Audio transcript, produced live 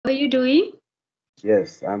you doing?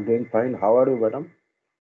 Yes, I'm doing fine. How are you, madam?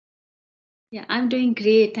 Yeah, I'm doing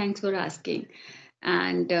great. Thanks for asking.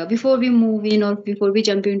 And before we move in or before we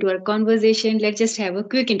jump into our conversation, let's just have a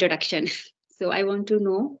quick introduction. So I want to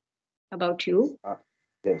know about Yes, you.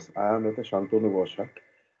 yes, I am Mr. Shantanu Boshak.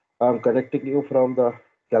 I'm connecting you from the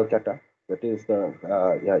Calcutta, that is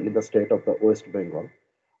in the state of the West Bengal.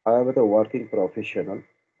 I am a working professional.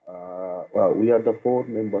 We are the four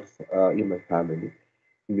members in my family: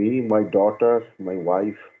 me, my daughter, my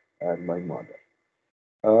wife, and my mother.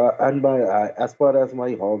 And my as far as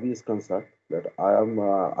my hobby is concerned, that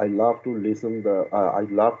I love to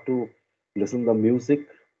listen the music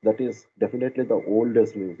that is definitely the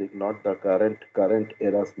oldest music, not the current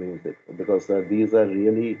era's music, because these are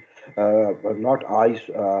really not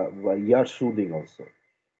ear soothing also.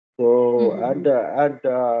 So Mhm. in the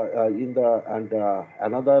and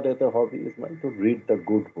another other hobby is mine to read the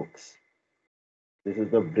good books. This is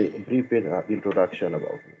the brief introduction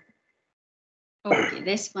about me. Okay,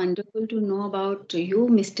 that's wonderful to know about you,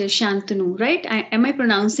 Mr. Shantanu, right? Am I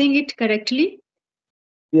pronouncing it correctly?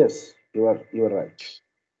 Yes, you are right.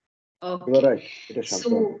 You are Okay. right. It is Shantanu.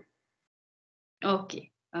 So, okay,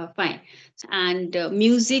 fine. And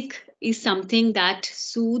music is something that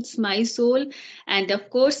soothes my soul. And of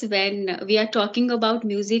course, when we are talking about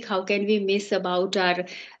music, how can we miss about our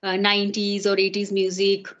 90s or 80s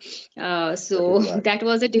music? That is So right. that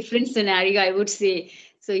was a different scenario, I would say.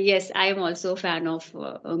 So yes, I am also a fan of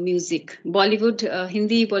music, Bollywood,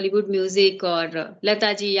 Hindi Bollywood music, or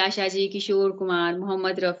Lata ji, Asha ji, Kishore Kumar,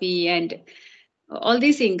 Mohammad Rafi, and all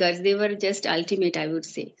these singers. They were just ultimate, I would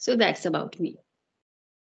say. So that's about me.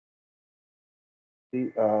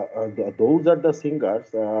 Those are the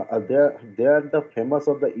singers. They are the famous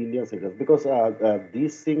of the Indian singers, because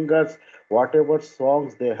these singers, whatever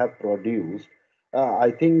songs they have produced,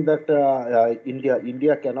 I think that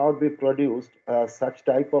India cannot be produced such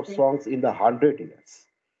type of songs in the 100 years.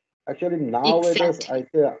 Actually, nowadays Exactly.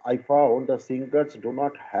 I found the singers do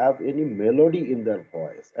not have any melody in their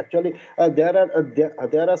voice. Actually,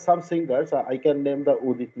 there are some singers. I can name the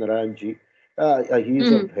Udit Naranji. He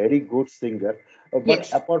is a Mhm. very good singer. But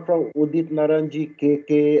Yes, apart from Udit Naranji,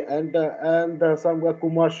 KK, and some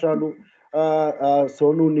Kumar Sanu,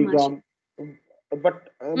 Sonu Masha. Nigam. But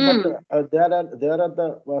Mm. there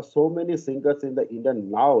are so many singers in the Indian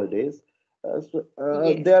nowadays.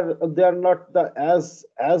 Yes, They are not the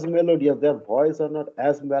as melodious. Their voice are not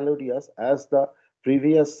as melodious as the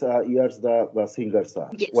previous years the singers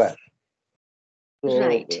were. yes, So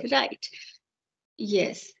right, right.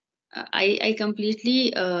 Yes, I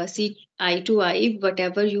completely see eye to eye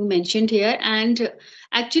whatever you mentioned here. And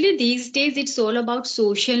actually, these days it's all about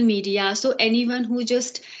social media. So anyone who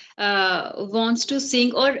just wants to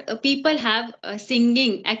sing, or people have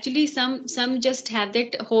singing. Actually, some just have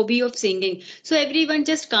that hobby of singing. So everyone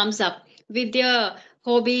just comes up with their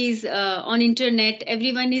hobbies on internet.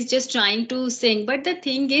 Everyone is just trying to sing. But the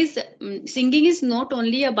thing is, singing is not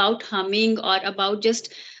only about humming or about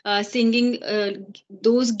just singing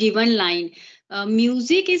those given line.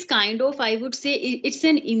 Music is kind of, I would say, it's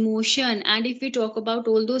an emotion. And if we talk about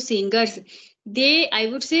all those singers, they, I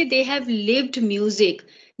would say, they have lived music.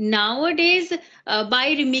 Nowadays,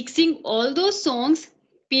 by remixing all those songs,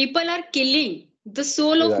 people are killing the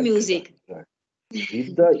soul of right, right, music. right.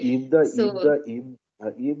 If the if the if So the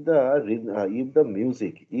if the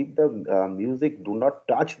music, if the music do not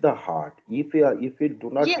touch the heart, if it do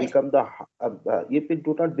not yes. become if it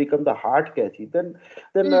do not become the heart catchy, then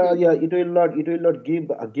Mm, yeah, it will not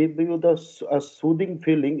give you the soothing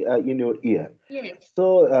feeling in your ear. yes,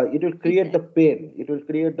 So it will create the exactly. pain. It will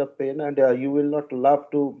create the pain, and you will not love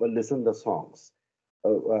to listen the songs.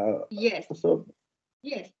 Yes. So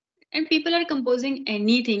Yes, and people are composing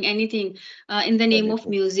anything in the name of anything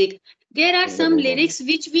music. There are in the some name of lyrics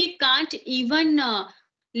which we can't even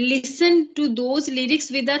listen to those lyrics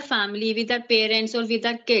with our family, with our parents, or with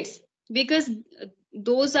our kids, because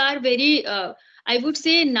those are very, I would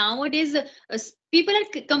say, nowadays people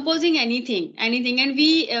are composing anything, and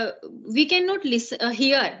we cannot listen,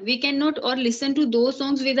 hear, we cannot or listen to those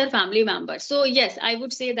songs with our family members. So yes, I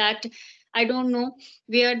would say that I don't know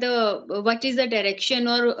where the what is the direction,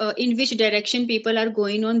 or in which direction people are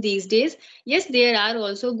going on these days. Yes, there are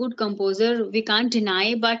also good composer, we can't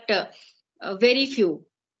deny, but very few.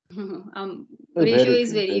 Ratio very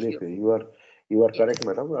is few, very very few. few. You are Yes, correct,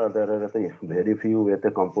 madam. There are very few with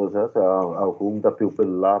the composers whom the people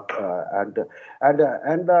love, and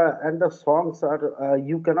the songs are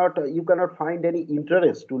you cannot find any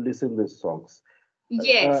interest to listen these songs. Uh,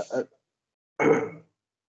 uh, yes, uh,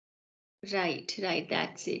 right, right,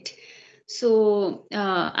 that's it. So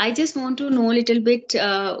I just want to know a little bit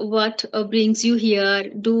what brings you here.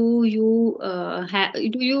 Do you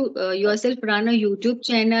yourself run a YouTube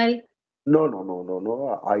channel? No, no, no, no,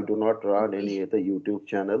 no. I do not run any Okay. other YouTube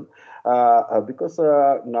channel because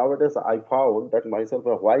nowadays I found that myself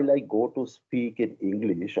while I go to speak in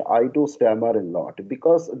English, I do stammer a lot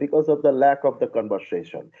because of the lack of the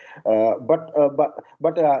conversation.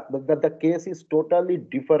 The case is totally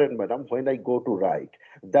different, madam. When I go to write,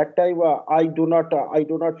 that time I do not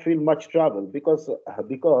feel much trouble because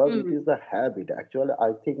it Hmm. is the habit. Actually,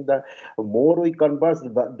 I think the more we converse,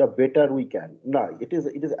 the better we can. No, it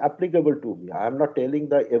is applicable to me. I am not telling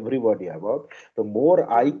the everybody about. The more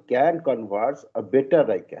I Hmm. can converse, better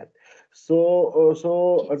I can. Yes.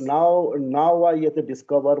 Now I have to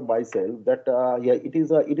discover myself that yeah, it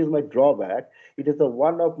is my drawback. It is the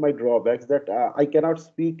one of my drawbacks that I cannot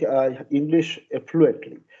speak English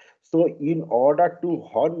fluently. So, in order to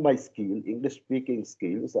hone my skill, English speaking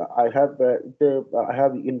skills, I have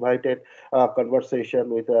invited conversation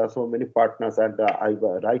with so many partners, and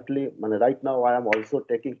right now I am also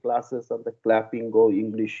taking classes on the Clapping Go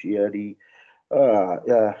English Theory.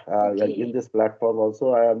 Yeah, in Okay. this platform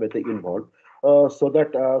also I am involved. So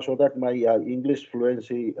that my English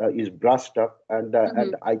fluency is brushed up, and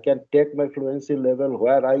Hmm. I can take my fluency level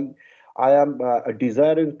where I am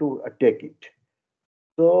desiring to take it.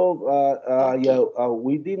 Yeah, Okay.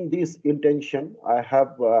 within this intention, I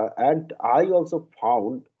have, and I also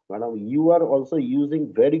found, madam, you are also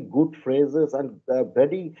using very good phrases and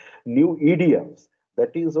very new idioms.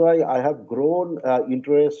 That is why I have grown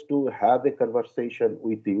interest to have a conversation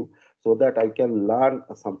with you, so that I can learn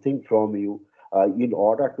something from you in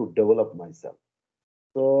order to develop myself.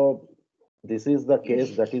 So this is the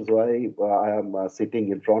case. That is why I am sitting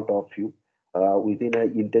in front of you within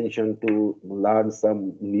an intention to learn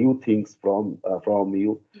some new things from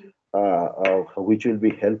you, which will be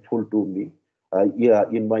helpful to me, yeah,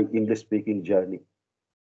 in my English speaking journey.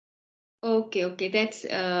 Okay, okay. That's,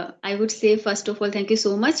 I would say, first of all, thank you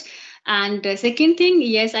so much. And second thing,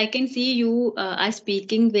 yes, I can see you are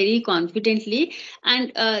speaking very confidently.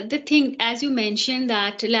 And the thing, as you mentioned,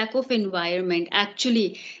 that lack of environment,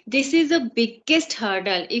 actually, this is the biggest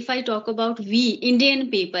hurdle if I talk about we Indian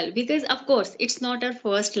people, because of course, it's not our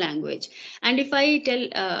first language. And if I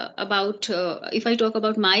talk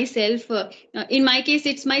about myself, in my case,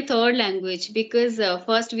 it's my third language because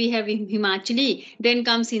first we have Himachali, then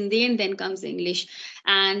comes Hindi, and then comes English.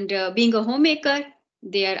 And being a homemaker,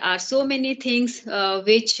 there are so many things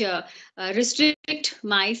which restrict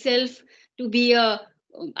myself to be a,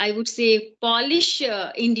 I would say, polish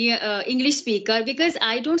English speaker because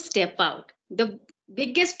I don't step out. The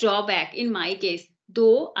biggest drawback in my case,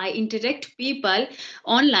 though I interact people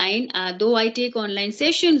online, though I take online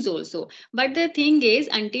sessions also, but the thing is,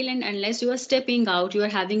 until and unless you are stepping out, you are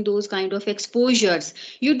having those kind of exposures,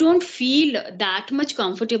 you don't feel that much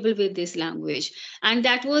comfortable with this language. And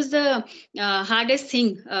that was the hardest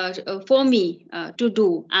thing for me to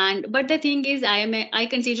do. And but the thing is, I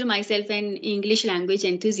consider myself an English language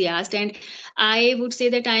enthusiast, and I would say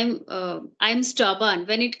that I'm stubborn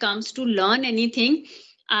when it comes to learn anything.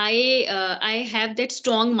 I have that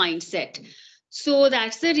strong mindset, so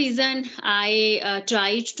that's the reason I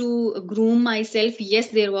tried to groom myself. Yes,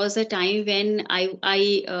 there was a time when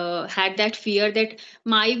I had that fear that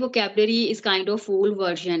my vocabulary is kind of old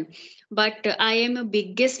version, but I am a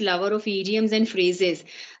biggest lover of idioms and phrases.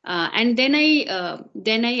 And then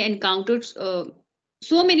I encountered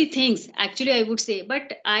so many things. Actually, I would say,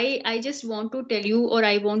 but I just want to tell you, or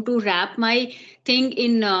I want to wrap my thing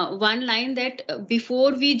in one line that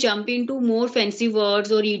before we jump into more fancy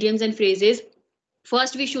words or idioms and phrases,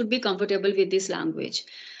 first we should be comfortable with this language.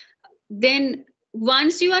 Then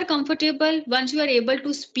once you are comfortable, once you are able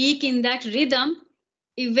to speak in that rhythm,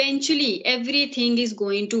 eventually everything is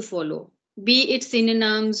going to follow, be it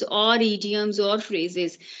synonyms or idioms or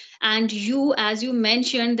phrases. And you, as you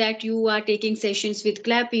mentioned, that you are taking sessions with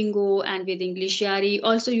Clappingo and with English Yari,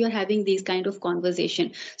 also you are having these kind of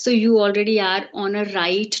conversation, so you already are on a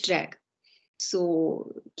right track.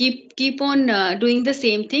 So keep on doing the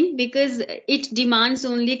same thing because it demands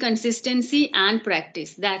only consistency and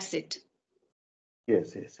practice. That's it.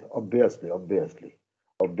 Yes, yes, obviously,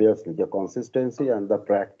 the consistency and the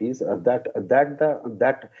practice, Yes.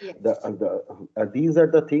 these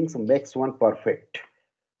are the things makes one perfect.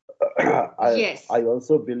 I Yes. I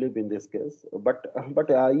also believe in this case, but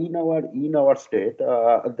in our state,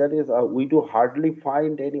 that is, we do hardly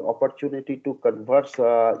find any opportunity to converse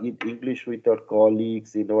in English with our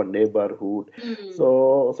colleagues in our neighborhood. Hmm.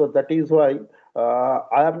 So that is why.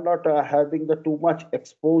 I am not having the too much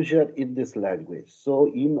exposure in this language. So,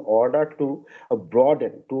 in order to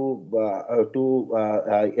broaden,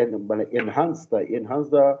 enhance the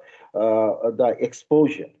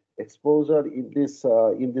exposure in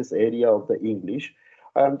this area of the English,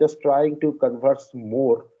 I am just trying to converse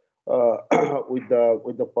more with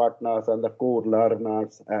the partners and the core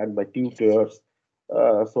learners and my Yes. tutors,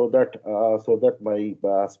 so that my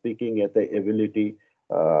speaking ability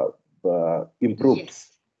uh, improves. Yes.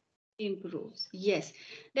 Improves. Yes,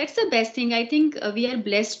 that's the best thing. I think we are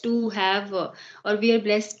blessed to have, or we are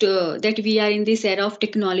blessed that we are in this era of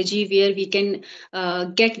technology where we can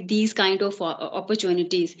get these kind of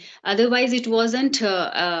opportunities. Otherwise, it wasn't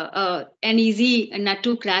an easy nut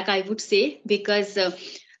to crack, I would say, because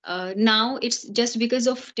now it's just because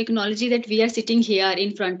of technology that we are sitting here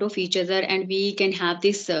in front of each other and we can have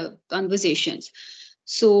these conversations.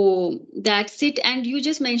 So that's it. And you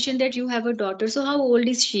just mentioned that you have a daughter. So how old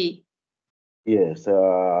is she? Yes,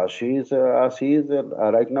 she is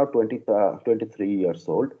right now 23 years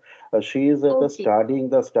old. She is Okay, studying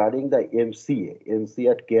the MC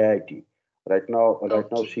at KIT. Right now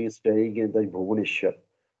okay, she is staying in the Bhubaneswar.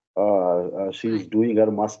 She is fine. doing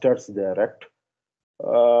her masters there at.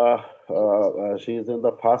 She is in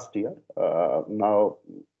the first year now.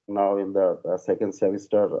 Now in the second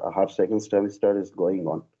semester, her second semester is going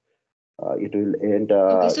on. It will end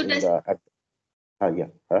Okay, so in does the at, yeah.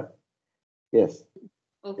 Yes.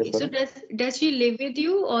 Yes, okay, so madam. does she live with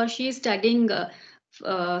you or she is studying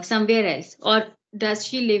somewhere else, or does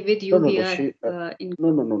she live with No, you no, no. here in?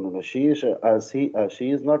 No. She is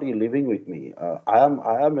not living with me. I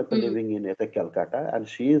am at the Mhm. living in at the Calcutta, and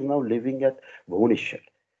she is now living at Bhubaneswar.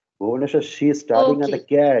 Bhubaneswar. She is studying at the Okay.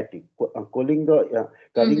 KIT, Kalinga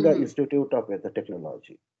Mm-hmm. Institute of the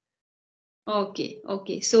Technology.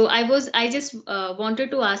 Okay. So I just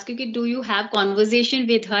wanted to ask you, do you have conversation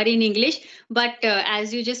with her in English? But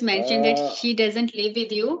as you just mentioned that Uh, she doesn't live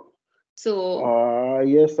with you, so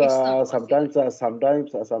yes, it's not possible.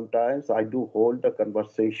 sometimes I do hold a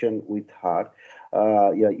conversation with her,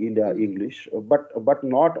 yeah, in Mm-hmm. English, but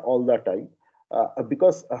not all the time,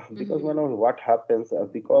 because Mm-hmm. what happens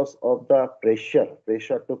because of the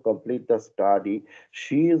pressure to complete the study,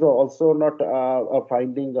 she is also not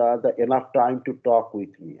finding the enough time to talk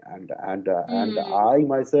with me, and Mm-hmm. I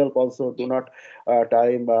myself also do Yes. not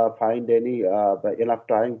find any enough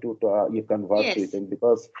time to converse with Yes. him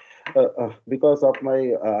because of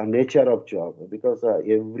my nature of job, because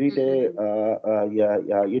every day Mm-hmm.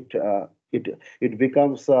 it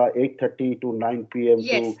becomes 8:30 to 9 p.m.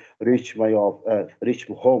 to Yes. reach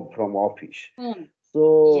home from office. Home. So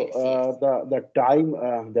Yes. the time,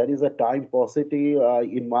 there is a time paucity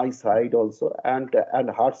in my side also, and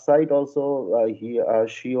her side also.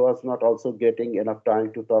 She was not also getting enough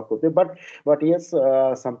time to talk with me. But yes,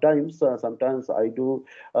 sometimes I do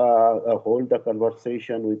hold the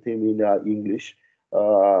conversation with him in English,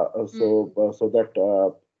 Mm. so that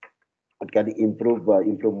it can improve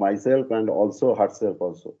myself and also herself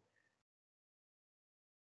also.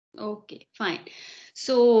 Okay, fine.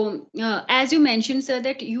 So, as you mentioned, sir,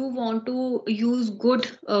 that you want to use good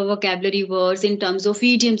vocabulary words in terms of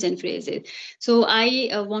idioms and phrases. So, I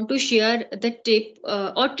want to share the tip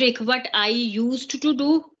or trick what I used to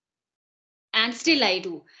do, and still I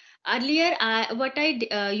do. Earlier, what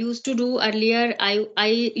I used to do earlier,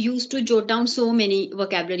 I used to jot down so many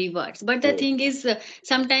vocabulary words. But the Yes. thing is,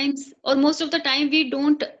 sometimes or most of the time, we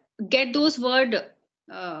don't get those words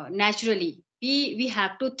naturally. We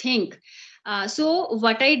have to think. So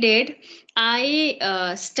what I did,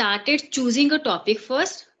 I started choosing a topic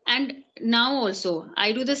first, and now also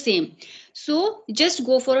I do the same. So just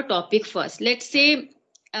go for a topic first. Let's say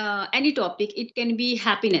any topic. It can be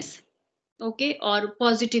happiness, okay, or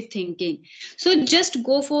positive thinking. So just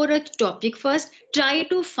go for a topic first, try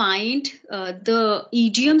to find the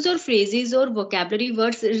idioms or phrases or vocabulary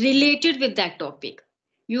words related with that topic.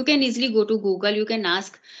 You can easily go to Google, you can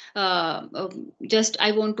ask just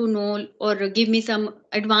I want to know, or give me some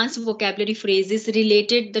advanced vocabulary phrases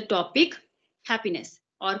related the topic happiness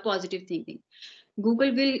or positive thinking.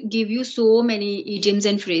 Google will give you so many idioms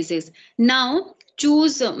and phrases. Now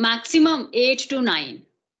choose maximum 8 to 9,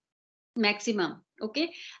 maximum,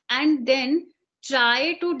 okay, and then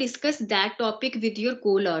try to discuss that topic with your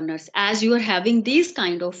co-learners as you are having these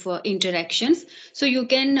kind of interactions. So you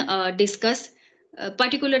can discuss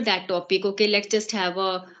particular that topic. Okay, let's just have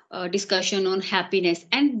a discussion on happiness,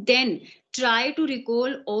 and then try to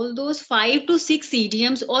recall all those 5 to 6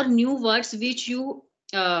 idioms or new words which you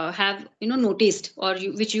have noticed, or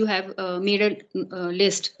which you have made a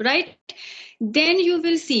list, right? Then you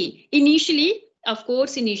will see initially Of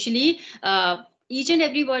course, initially, each and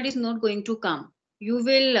every word is not going to come. You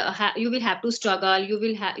will have to struggle. You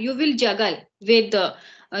will juggle with the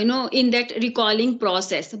in that recalling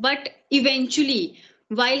process. But eventually,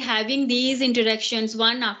 while having these interactions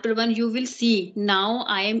one after one, you will see now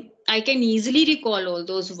I can easily recall all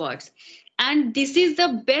those words. And this is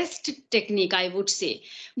the best technique, I would say,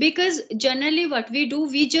 because generally what we do,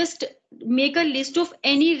 we just make a list of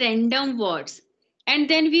any random words, and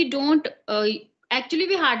then we don't actually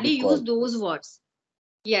we hardly use Recall, those yes. words.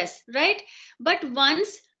 Yes, right. But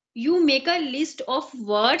once you make a list of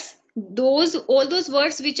words, those all those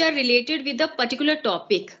words which are related with a particular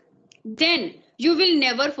topic, then you will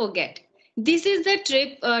never forget. This is the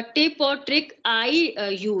tip or trick I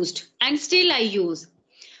used, and still I use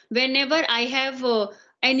whenever I have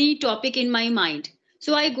any topic in my mind.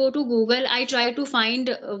 So I go to Google, I try to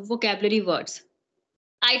find vocabulary words.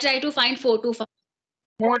 I try to find 4 to 5,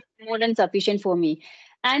 more than sufficient for me.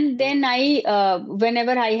 And then I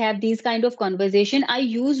whenever I have these kind of conversation, I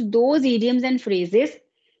use those idioms and phrases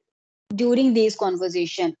during these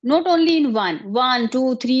conversation, not only in one,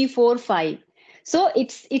 two, three, four, five. So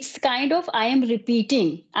it's kind of I am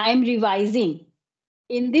repeating, I am revising.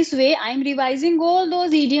 In this way, I am revising all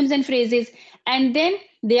those idioms and phrases, and then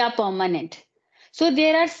they are permanent. So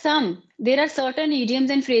there are certain idioms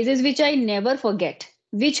and phrases which I never forget,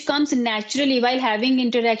 which comes naturally while having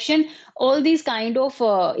interaction. All these kind of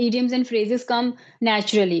idioms and phrases come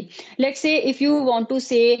naturally. Let's say if you want to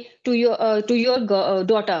say to your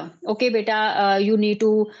daughter, okay, beta, you need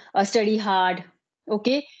to study hard.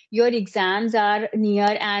 Okay, your exams are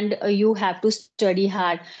near and you have to study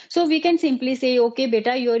hard. So we can simply say, okay,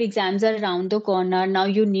 beta, your exams are around the corner. Now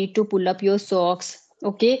you need to pull up your socks.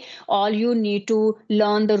 Okay, all you need to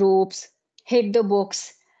learn the ropes, hit the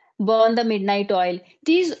books, burn the midnight oil.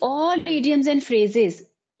 These all idioms and phrases.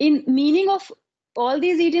 In meaning of all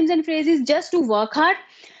these idioms and phrases, just to work hard,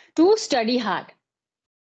 to study hard.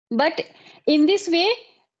 But in this way,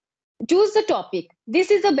 choose the topic. This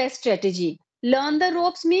is the best strategy. Learn the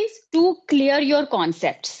ropes means to clear your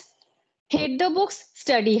concepts. Hit the books,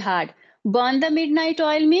 study hard. Burn the midnight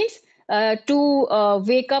oil means to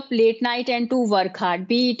wake up late night and to work hard,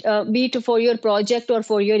 be it for your project or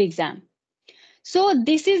for your exam. So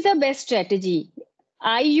this is the best strategy.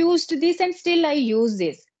 I used this and still I use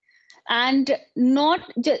this. And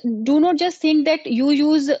do not just think that you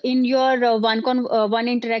use in your one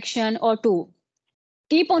interaction or two.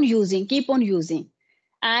 Keep on using.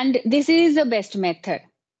 And this is the best method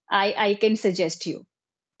I can suggest you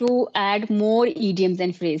to add more idioms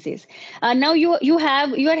and phrases. Now you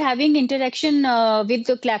are having interaction with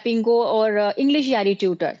the Clappingo or English Yari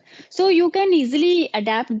tutor, so you can easily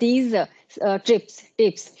adapt these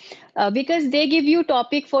tips because they give you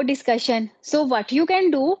topic for discussion. So what you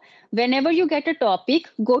can do, whenever you get a topic,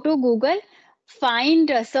 go to Google,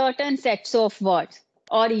 find certain sets of words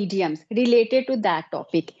or idioms related to that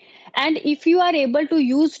topic. And if you are able to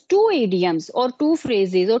use two idioms or two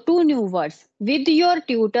phrases or two new words with your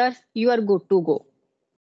tutor, you are good to go.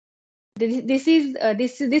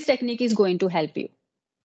 This technique is going to help you.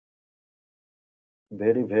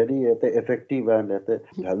 Very, very effective and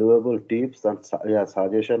valuable tips and yeah,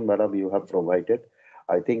 suggestion, madam, you have provided.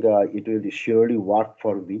 I think it will surely work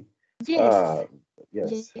for me. Yes, Uh,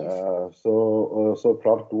 yes. yes, So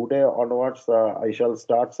from today onwards, I shall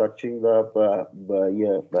start searching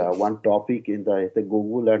yeah, one topic in the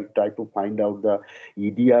Google and try to find out the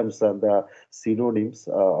idioms and the synonyms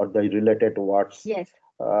or the related words yes,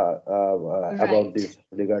 about right. this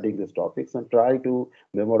regarding these topics and try to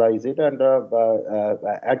memorize it. And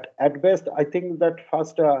at best, I think that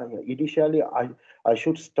first initially I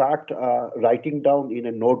should start writing down in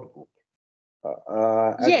a notebook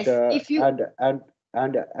Yes, if you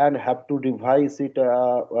and have to revise it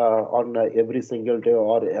on every single day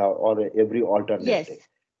or every alternate yes, day.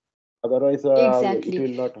 Otherwise, exactly. it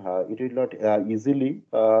will not easily,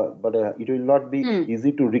 but it will not be Hmm.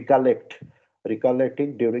 easy to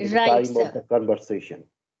recollecting during the Right, time of sir. the conversation.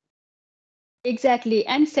 Exactly.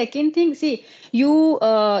 And second thing, see, you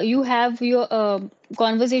have your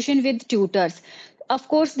conversation with tutors. Of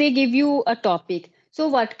course, they give you a topic. So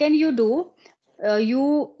what can you do?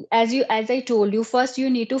 As I told you, first you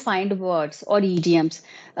need to find words or idioms.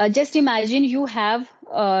 Just imagine you have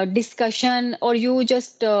a discussion, or you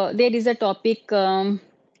just there is a topic.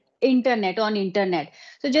 Internet, on internet.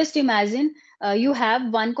 So just imagine you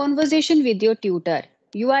have one conversation with your tutor.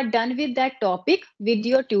 You are done with that topic with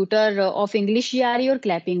your tutor of English ERE or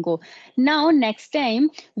Clappingo. Now next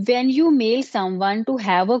time when you mail someone to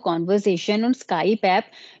have a conversation on Skype app,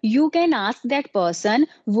 you can ask that person,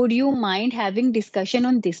 would you mind having discussion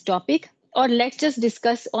on this topic? or let's just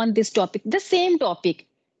discuss on this topic, the same topic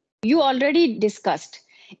you already discussed.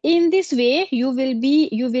 In this way you will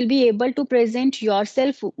be able to present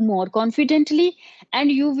yourself more confidently,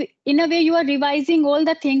 and in a way you are revising all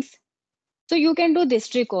the things. So you can do this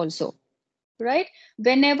trick also, right?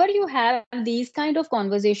 Whenever you have these kind of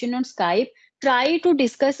conversation on Skype, try to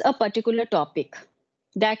discuss a particular topic.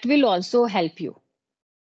 That will also help you.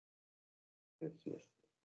 Yes, yes,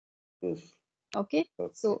 yes. Okay,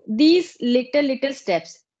 Okay. so these little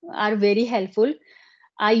steps are very helpful.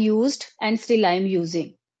 I used and still I am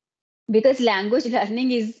using, because language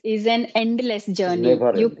learning is an endless It's journey. never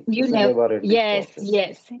you ending. you It's a never, never ending yes, process.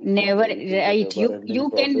 yes, never, It is a right, never ending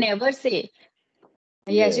you can process. never say,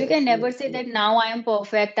 yes, you can Yes, never yes, say yes. that now I am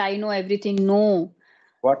perfect, I know everything. No,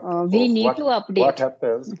 What we need to what update.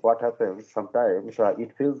 happens? What happens sometimes?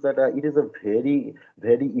 It feels that it is a very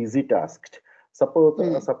easy task.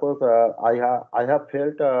 Hmm. I have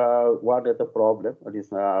felt what is the problem. It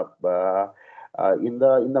is in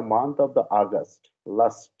the month of the August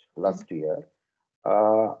Hmm. last year.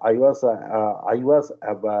 I was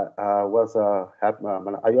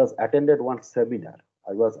attended one seminar.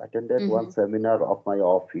 I was attended one Hmm. seminar of my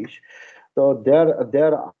office. So there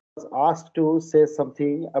I was asked to say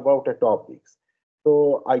something about a topic.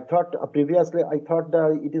 So I thought previously I thought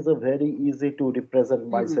that it is a very easy to represent Hmm.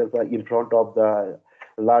 myself in front of the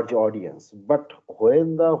large audience. But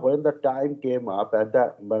when the time came up at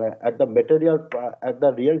the material at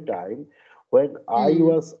the real time, when I Hmm.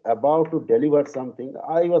 was about to deliver something,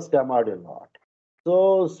 I was stammered a lot.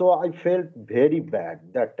 So I felt very bad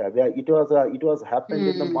that time. Yeah, it was happened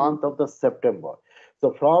in the Hmm. month of the September.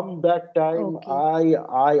 So from that time, Okay.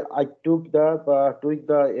 I took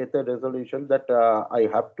the resolution that I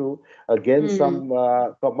have to gain Hmm. some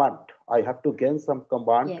command. I have to gain some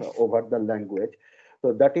command Yes. over the language.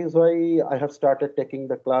 So that is why I have started taking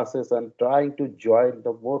the classes and trying to join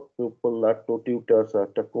the more people, to tutors,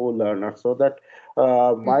 to co-learners, so that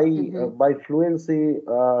Hmm. my fluency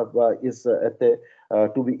is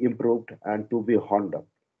to be improved and to be honed up.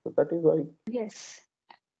 So that is why Yes,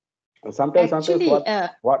 sometimes actually,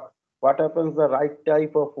 what happens, the right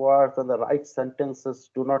type of words and the right sentences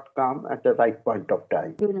do not come at the right point of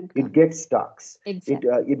time. do not It come. gets stuck. Exactly.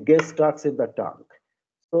 It gets stuck in the tongue.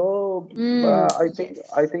 So I Yes.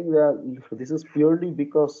 think that this is purely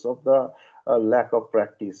because of the lack of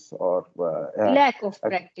practice or Lack of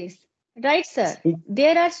practice. Right, sir. speak.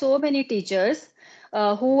 There are so many teachers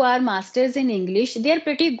who are masters in English. They are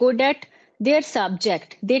pretty good at their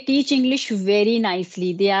subject. They teach English very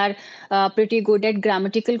nicely. They are pretty good at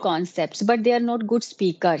grammatical concepts, but they are not good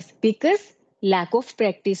speakers because lack of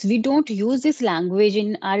practice. We don't use this language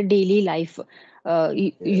in our daily life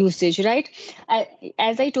Yes, usage, right?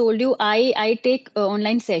 As I told you, I take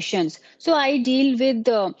online sessions, so I deal with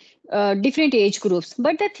different age groups.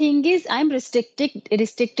 But the thing is, I'm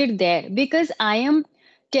restricted there because I am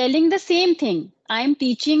telling the same thing. I'm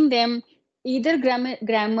teaching them either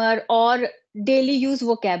grammar or daily use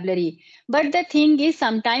vocabulary. But the thing is,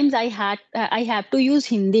 sometimes I have to use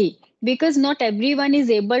Hindi because not everyone is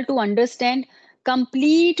able to understand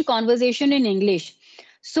complete conversation in English.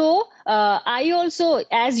 So I also,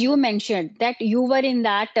 as you mentioned, that you were in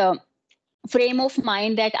that frame of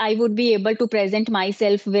mind that I would be able to present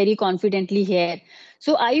myself very confidently here.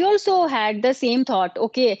 So I also had the same thought.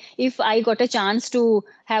 Okay, if I got a chance to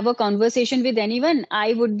have a conversation with anyone,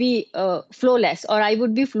 I would be flawless or I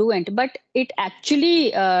would be fluent. But it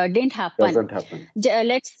actually didn't happen. doesn't happen.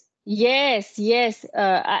 Let's. Yes, yes.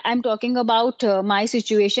 I'm talking about my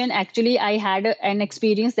situation. Actually, I had an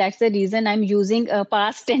experience. That's the reason I'm using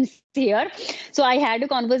past tense here. So I had a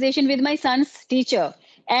conversation with my son's teacher,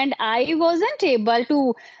 and I wasn't able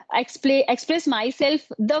to express myself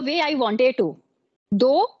the way I wanted to.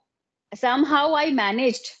 Though somehow I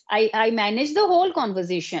managed the whole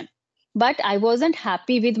conversation, but I wasn't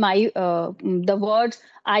happy with my the words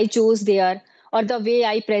I chose there or the way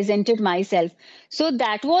I presented myself. So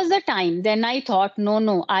that was the time. Then I thought,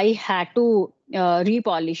 no, I had to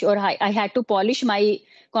repolish, or I had to polish my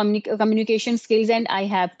communication skills, and I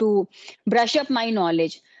have to brush up my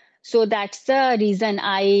knowledge. So that's the reason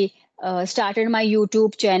I started my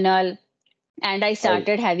YouTube channel, and I I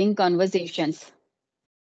started having conversations.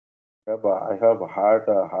 I have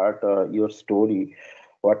heard your story,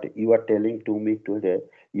 what you are telling to me today.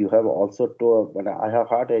 you have also told, but I have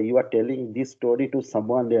heard you are telling this story to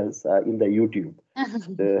someone else in the YouTube.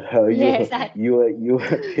 How Yes, I, you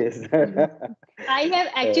yes. I have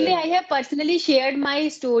actually, I have personally shared my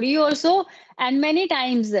story also, and many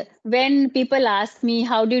times when people ask me,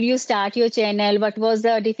 how did you start your channel? What was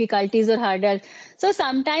the difficulties or hurdles? So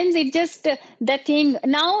sometimes it just the thing.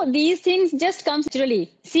 Now these things just comes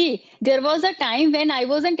naturally. See, there was a time when I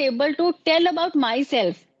wasn't able to tell about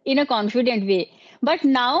myself in a confident way, but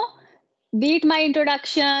now, be it my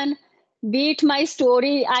introduction, be it my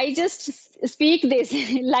story, I just speak this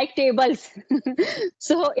like tables.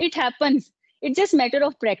 So it happens. It's just matter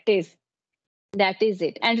of practice. That is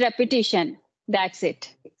it. And repetition. That's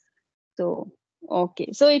it. So,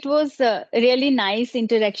 okay. So it was really nice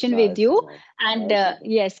interaction with Nice, you. nice, And nice.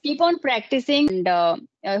 yes, keep on practicing. And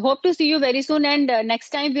I hope to see you very soon. And next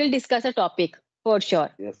time we'll discuss a topic for sure.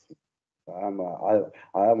 Yes, I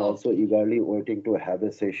am also Okay. eagerly waiting to have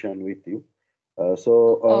a session with you.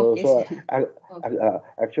 Okay.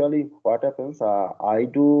 Actually, what happens? I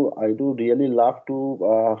do really love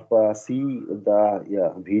to see the,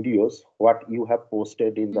 yeah, videos what you have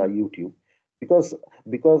posted in the Mm. YouTube,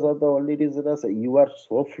 because of the only reason is you are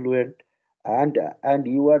so fluent, and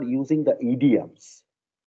you are using the idioms.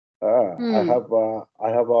 Hmm. I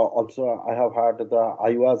have also I have heard the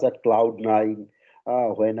I was at Cloud Nine I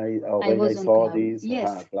when I was on saw cloud. this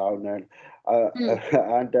Yes. Cloud Nine, uh, Hmm.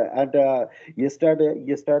 and yesterday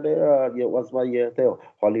yeah, was my the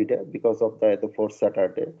holiday because of the fourth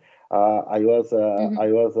Saturday. Hmm.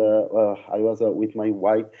 I was with my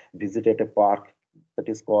wife, visited a park that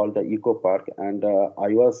is called the Eco Park, and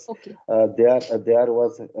I was Okay. there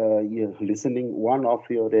was yeah, listening one of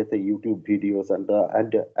your the YouTube videos,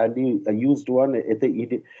 and you used one at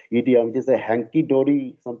the idiom, it is a hanky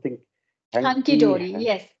dory something, Hunky hanky dory.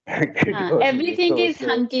 Yes. hanky dory. Everything is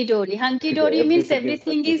hunky dory. Hunky dory means Everything is everything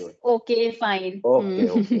hanky is dory. okay, fine. Okay, Hmm.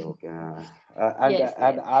 okay, okay. Yes,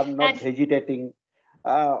 And yes. I'm not And hesitating.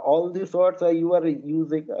 All these words you are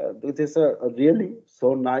using. This is really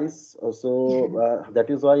so nice. That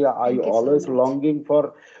is why I thank you so always much. longing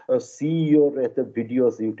for see your the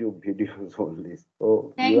videos, YouTube videos only.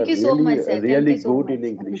 So you Thank are you so really much, sir. Thank really you so good in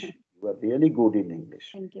much. English. You are really good in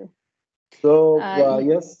English. Thank you. So Y-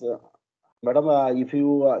 yes. Madam, if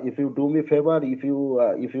you do me favor, if you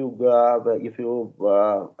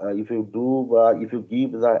do if you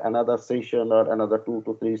give another session or another 2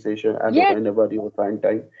 to 3 session, and yes, whenever you find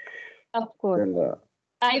time, of course. then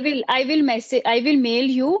I will message. I will mail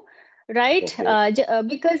you, right? okay,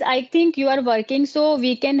 Because I think you are working, so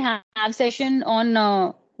we can have session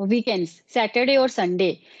on weekends, Saturday or Sunday.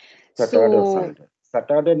 Saturday or So Sunday.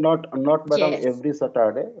 Saturday, not madam yes. every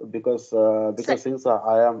Saturday, Sa- because since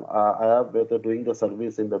I have been doing the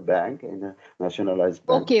service in the bank, in a nationalized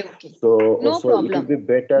bank, okay, okay. No so it would problem. be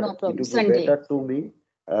better, No it problem. would be Sunday. better to me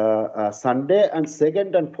Sunday and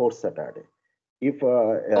second and fourth Saturday. If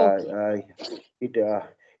Okay. it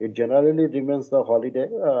it generally remains the holiday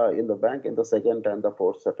in the bank in the second and the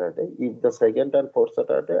fourth Saturday. If the second and fourth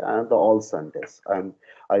Saturday and the all Sundays,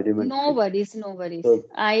 I remain No free. worries, no worries. So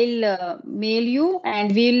I'll mail you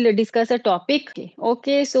and we'll discuss a topic. Okay,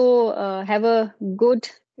 okay. So have a good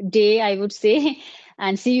day, I would say,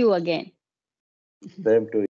 and see you again. same to